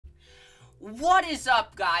What is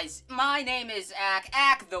up, guys? My name is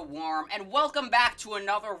Ak the Worm, and welcome back to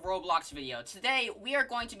another Roblox video. Today, we are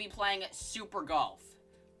going to be playing Super Golf.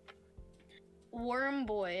 Worm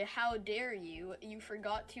boy, how dare you? You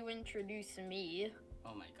forgot to introduce me.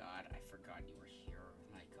 Oh my god, I forgot you were here.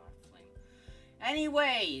 Oh my god, Flame.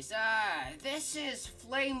 Anyways, this is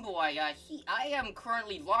Flame Boy. I am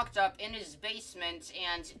currently locked up in his basement,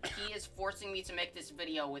 and he is forcing me to make this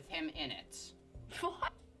video with him in it.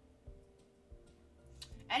 What?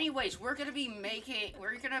 Anyways, we're gonna be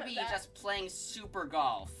just playing Super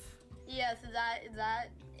Golf. Yes, that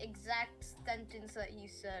exact sentence that you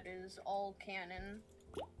said is all canon.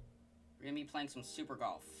 We're gonna be playing some Super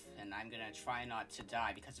Golf, and I'm gonna try not to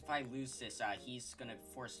die, because if I lose this, he's gonna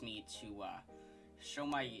force me to,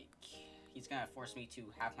 he's gonna force me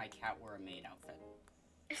to have my cat wear a maid outfit.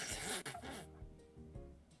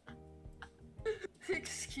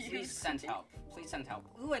 Excuse me. Please send help. Please send help.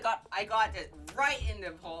 Ooh, I got it right in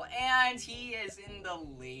the hole, and he is in the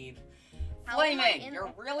lead. Flaming,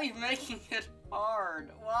 you're really making it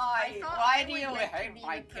hard. Why? Why do you hate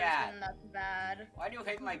my cat? That's bad. Why do you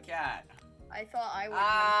hate my cat? I thought I was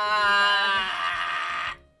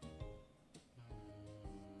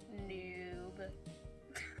meant to do that. Noob.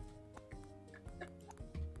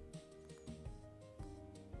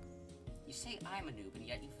 You say I'm a noob, and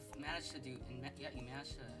yet you managed to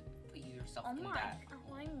put yourself in that.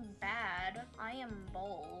 I'm bad. I am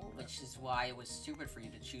bold. Which is why it was stupid for you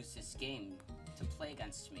to choose this game to play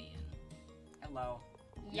against me. Hello.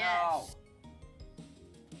 Yes.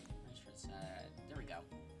 No. There we go.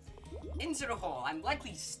 Into the hole. I'm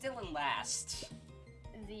likely still in last.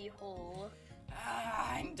 The hole.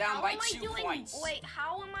 I'm down by 2 points. Wait,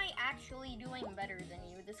 how am I actually doing better than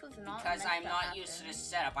you? This was not because I'm not happen. used to this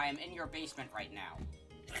setup. I am in your basement right now.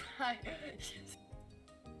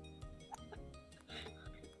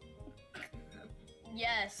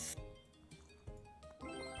 Yes.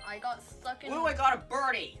 I got stuck in. Ooh, I got a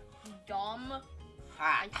birdie. Dumb.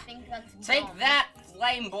 Ha. I think that's Take dumb. that,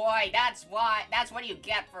 Flame Boy. That's what you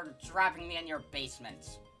get for trapping me in your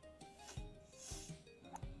basement.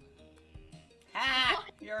 Ha!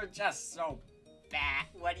 You're just so bad.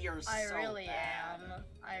 You're so bad. I really am.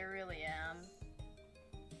 I really am.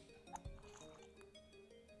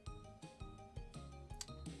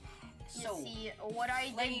 So, you see, what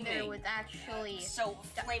I did there was actually... So,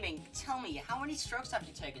 Flaming, tell me, how many strokes have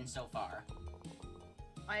you taken so far?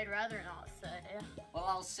 I'd rather not say. Well,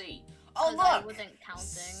 I'll see. Oh, look! I wasn't counting.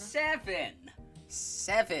 7!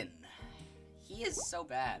 7! He is so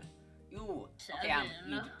bad. Ooh.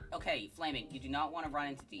 7. Okay, Flaming, you do not want to run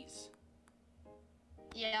into these.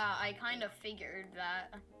 Yeah, I kind of figured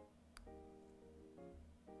that.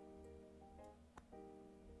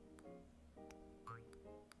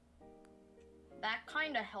 That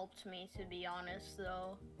kind of helped me, to be honest,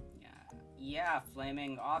 though. Yeah,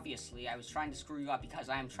 Flaming, obviously, I was trying to screw you up because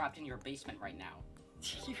I am trapped in your basement right now.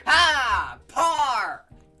 Ha! Par!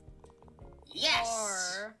 Yes!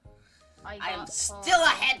 Par. I am par. still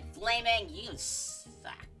ahead, Flaming! You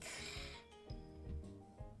suck.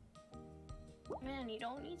 Man, you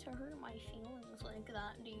don't need to hurt my feelings like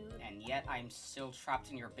that, dude. And yet, I'm still trapped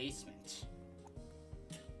in your basement.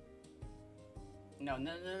 No,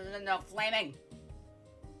 Flaming!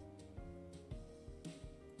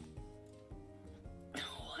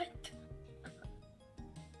 What?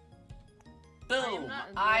 Boom!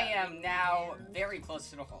 I am now very close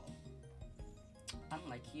to the hole.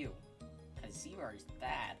 Unlike you, because you are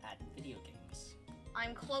bad at video games.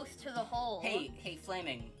 I'm close to the hole. Hey,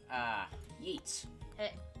 Flaming, yeet.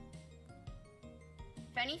 Hey.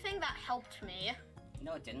 If anything, that helped me.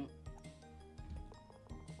 No, it didn't.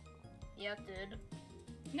 Yeah, it did.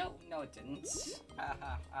 No, it didn't.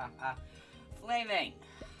 Flaming!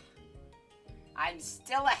 I'm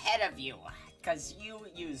still ahead of you, because you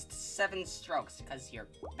used 7 strokes, because you're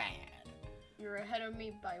bad. You're ahead of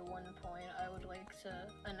me by 1 point, I would like to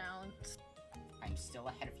announce. I'm still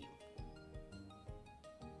ahead of you.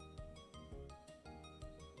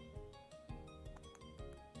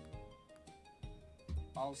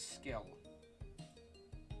 All skill.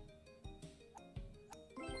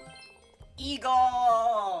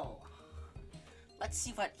 Eagle! Let's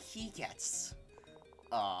see what he gets.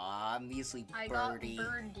 Aw, measly birdie. I got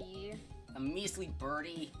birdie. A measly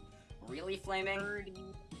birdie? Really, Flaming?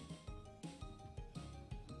 Birdie.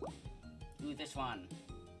 Ooh, this one.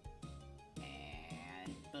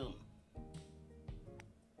 And boom.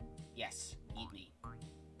 Yes, eat me.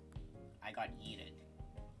 I got yeeted.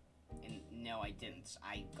 And no, I didn't.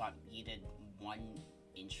 I got yeeted 1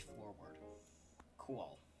 inch forward.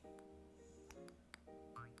 Cool.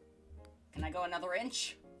 Can I go another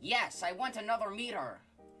inch? Yes, I want another meter.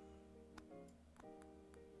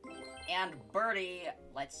 And Birdie,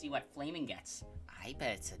 let's see what Flaming gets. I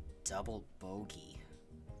bet it's a double bogey.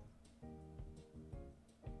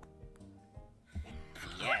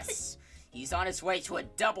 Yes, he's on his way to a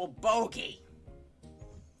double bogey.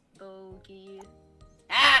 Bogey.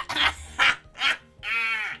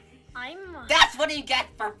 I'm... That's what you get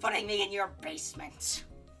for putting me in your basement.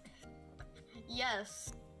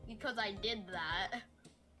 Yes, because I did that.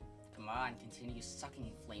 Come on, continue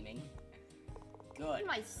sucking, Flaming. Good.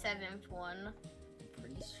 My 7th one. I'm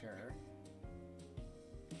pretty sure.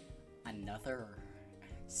 Another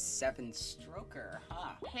 7-stroker,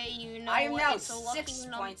 huh? Hey, you know I am what? now It's a lucky 6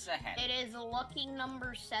 points ahead. It is lucky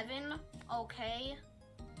number 7, okay?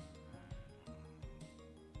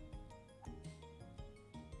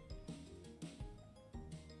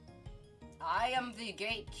 I am the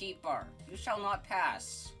gatekeeper. You shall not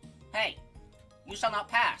pass. Hey, you shall not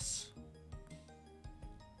pass.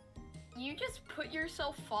 You just put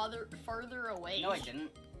yourself farther away. No, I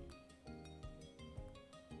didn't.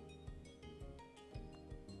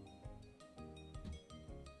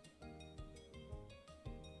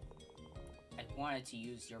 I wanted to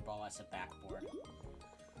use your ball as a backboard.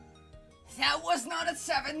 That was not a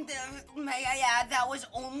 7, may I add, that was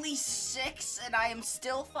only 6, and I am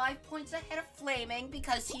still 5 points ahead of Flaming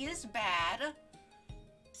because he is bad.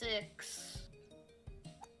 6.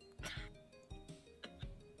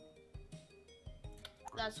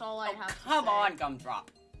 That's all I have to say. Come on, Gumdrop.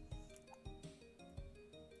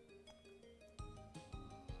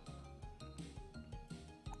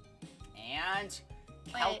 And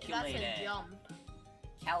calculated. Wait, that's a jump.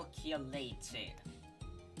 Calculated.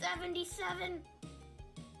 77.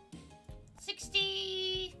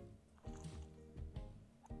 60.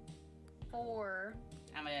 4.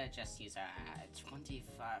 I'm gonna just use 25%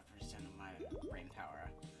 of my brain power.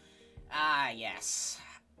 Ah, yes.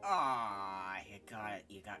 Ah,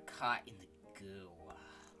 you got caught in the goo.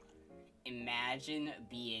 Imagine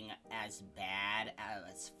being as bad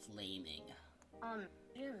as Flaming.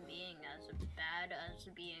 You're being as bad as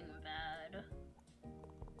being bad.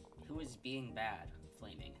 Who is being bad?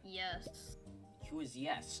 Flaming. Yes. Who is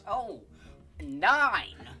yes? Oh,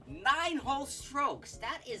 9! 9 whole strokes!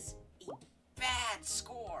 That is a bad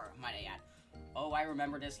score, might I add. Oh, I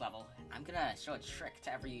remember this level. I'm gonna show a trick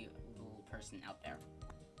to every little person out there.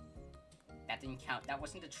 That didn't count. That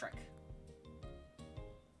wasn't a trick.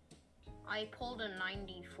 I pulled a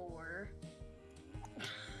 94.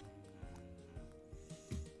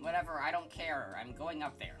 Whatever, I don't care. I'm going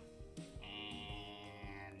up there.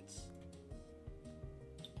 And...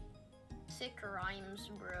 Sick rhymes,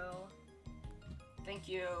 bro. Thank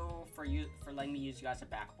you for letting me use you as a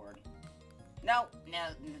backboard. No.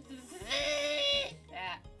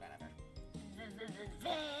 Whatever.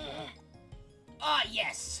 Ah,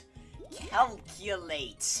 yes!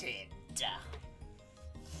 Calculated.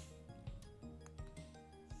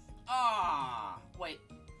 Ah, wait.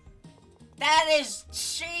 That is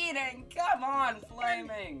cheating! Come on,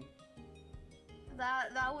 Flaming!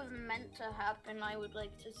 That was meant to happen, I would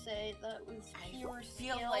like to say. That was pure I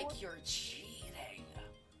feel skill. like you're cheating.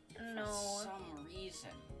 No. For some reason.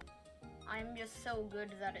 I'm just so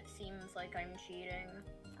good that it seems like I'm cheating.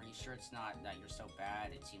 Are you sure it's not that you're so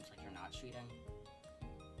bad, it seems like you're not cheating?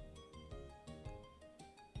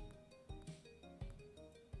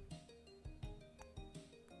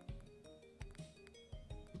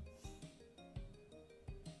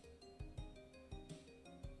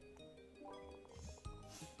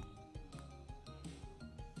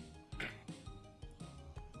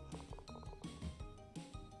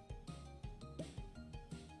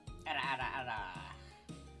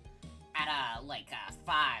 Add like a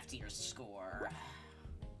 5 to your score.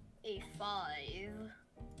 A 5.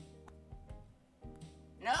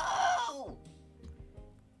 No!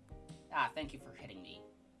 Ah, thank you for hitting me.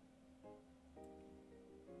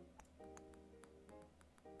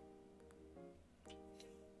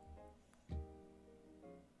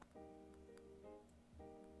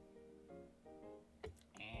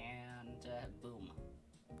 And, boom.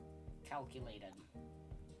 Calculated.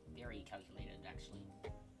 Very calculated, actually.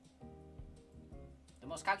 The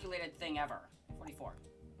most calculated thing ever. 44.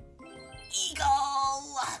 Eagle!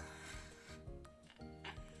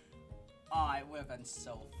 Oh, it would have been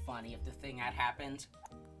so funny if the thing had happened.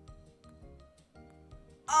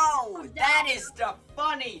 Oh, that is the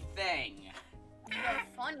funny thing! The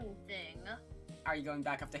funny thing. Are you going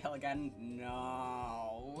back up the hill again?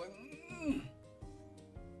 No.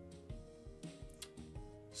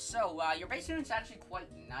 So, your basement's actually quite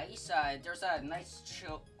nice. There's a nice,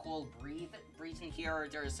 chill, cool breeze in here.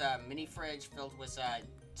 There's a mini fridge filled with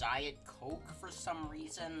Diet Coke for some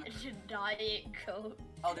reason. Diet Coke.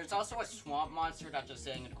 Oh, there's also a swamp monster that's just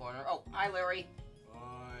sitting in the corner. Oh, hi, Larry.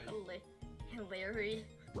 Larry.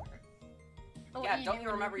 Oh, Yeah, don't you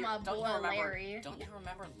remember Larry? Don't you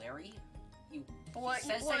remember Larry? What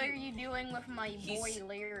are you doing with my boy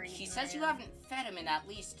Larry? He says you haven't fed him in at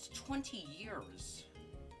least 20 years.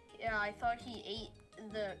 Yeah, I thought he ate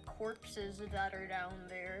the corpses that are down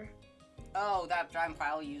there. Oh, that giant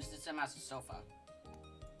pile used him as a sofa.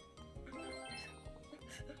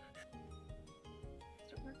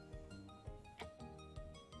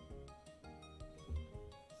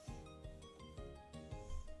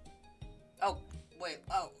 Oh, wait,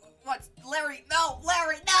 oh, what? Larry, no,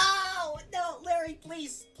 Larry, no! No, Larry,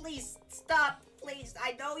 please, please, stop, please.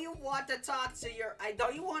 I know you want to talk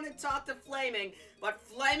to Flaming, but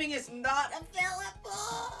Flaming is not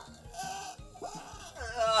available.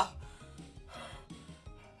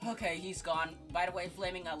 Okay, he's gone. By the way,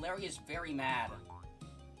 Flaming, Larry is very mad.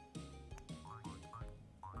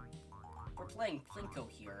 We're playing Plinko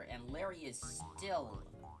here, and Larry is still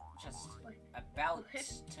just about to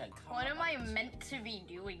come. What am I meant to be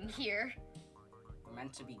doing here? You're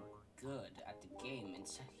meant to be good at the game, and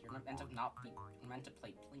you're meant to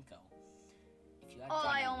play Plinko. If you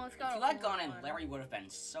had gone in, Larry would have been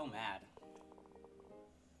so mad.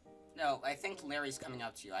 No, I think Larry's coming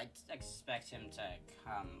up to you. I expect him to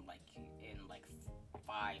come, like, in, like,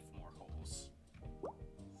 5 more holes.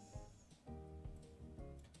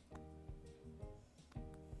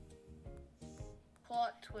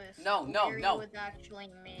 Plot twist. No. Was actually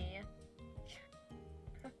me.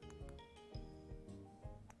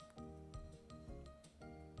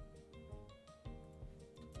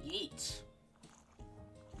 Yeet.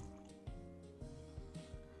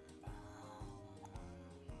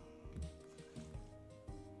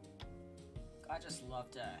 I just love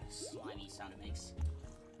the slimy sound it makes.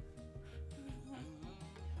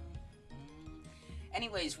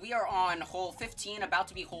 Anyways, we are on hole 15, about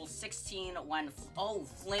to be hole 16, when,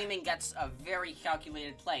 Flaming gets a very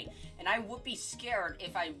calculated play. And I would be scared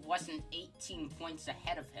if I wasn't 18 points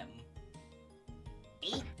ahead of him.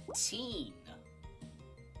 18!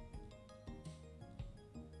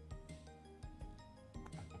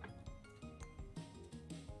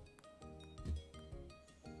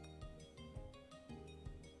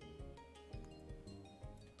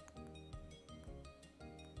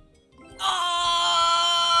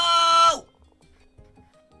 Oh!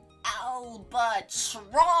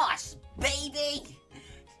 Albatross, baby!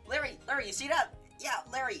 Larry, you see that? Yeah,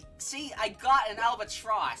 Larry, see, I got an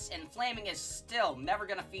albatross, and Flaming is still never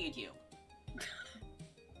gonna feed you.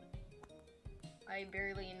 I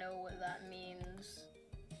barely know what that means.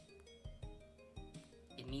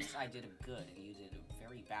 It means I did a good, and you did a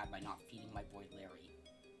very bad by not feeding my boy Larry.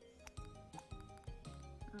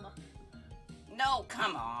 No,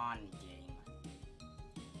 come on, game.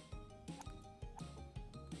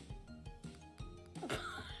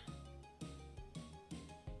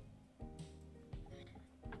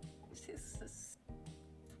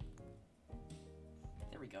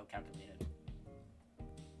 There we go, calculated.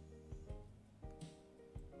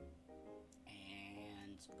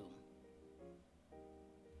 And boom.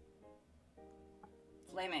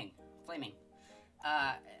 Flaming.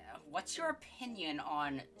 What's your opinion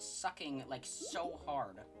on sucking, like, so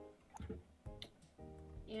hard?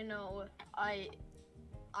 You know, I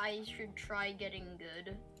should try getting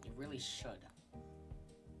good. You really should.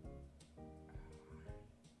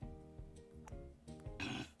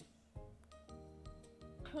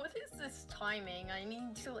 What is this timing? I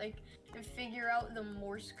need to, like, figure out the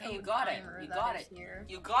Morse code Hey, you got it. timer You got it. here.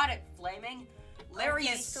 You got it, Flaming. Larry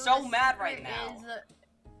Okay, is so so the mad right secret now. is,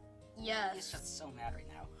 yes. He's just so mad right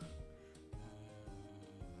now.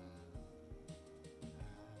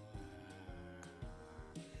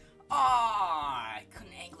 I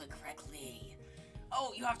couldn't angle it correctly.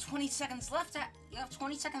 Oh, you have 20 seconds left. You have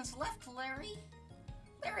 20 seconds left, Larry.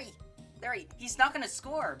 Larry, he's not gonna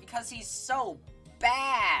score because he's so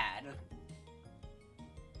bad.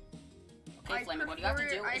 Okay, Flaming, what do you have to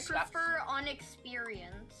do? I prefer on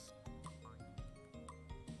experience.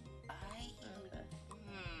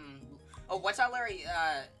 Oh, what's that, Larry?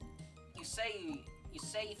 You say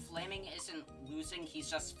Flaming isn't losing, he's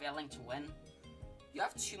just failing to win? You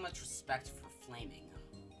have too much respect for Flaming.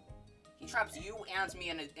 He traps you and me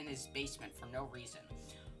in his basement for no reason.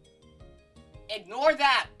 Ignore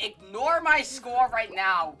that! Ignore my score right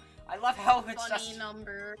now! I love how it's Funny just...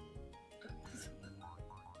 number.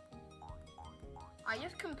 I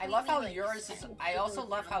just completely, I love how like, yours is... I also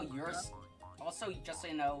love how yours... Also, just so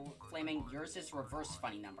you know, Flaming, yours is reverse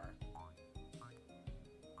funny number.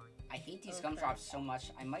 I hate these Okay. gumdrops so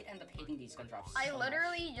much. I might end up hating these gumdrops I so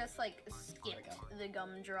literally just like we skipped go. the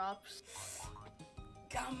gumdrops.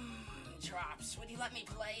 Gumdrops, would you let me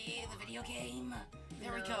play the video game?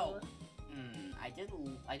 There we No. go. I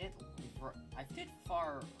did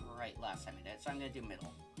far right last time I did, so I'm gonna do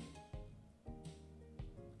middle.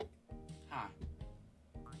 Huh.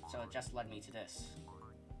 So it just led me to this.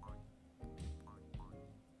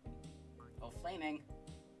 Oh, flaming.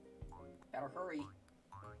 Better hurry.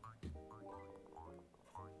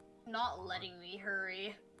 Not letting me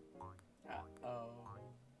hurry. Uh-oh.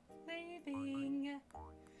 Flaming.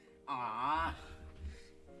 Ah.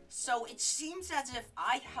 So it seems as if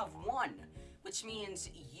I have won, which means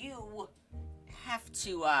you have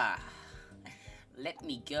to, let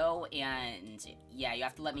me go and, yeah, you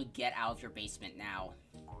have to let me get out of your basement now.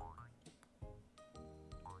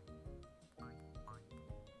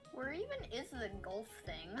 Where even is the golf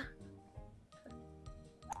thing?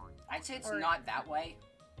 I'd say it's Or- not that way.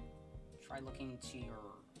 Try looking to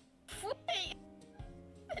your... Wait!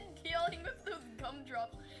 I've been dealing with those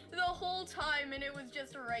gumdrops the whole time and it was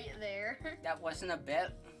just right there. That wasn't a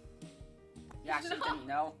bit. You actually No. didn't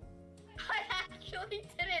know? I actually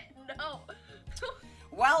didn't know.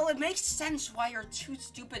 Well, it makes sense why you're too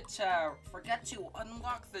stupid to forget to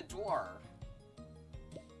unlock the door.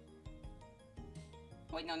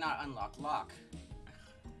 Wait, no, not unlock, lock.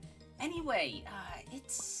 Anyway, it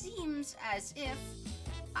seems as if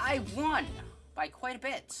I won by quite a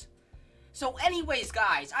bit. So anyways,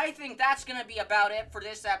 guys, I think that's gonna be about it for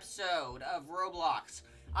this episode of Roblox.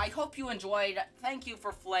 I hope you enjoyed. Thank you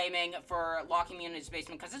for Flaming for locking me in his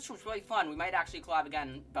basement, because this was really fun. We might actually collab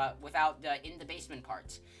again, but without the in the basement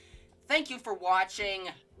part. Thank you for watching.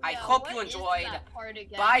 I Yeah, hope what you is enjoyed. that part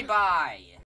again? Bye-bye.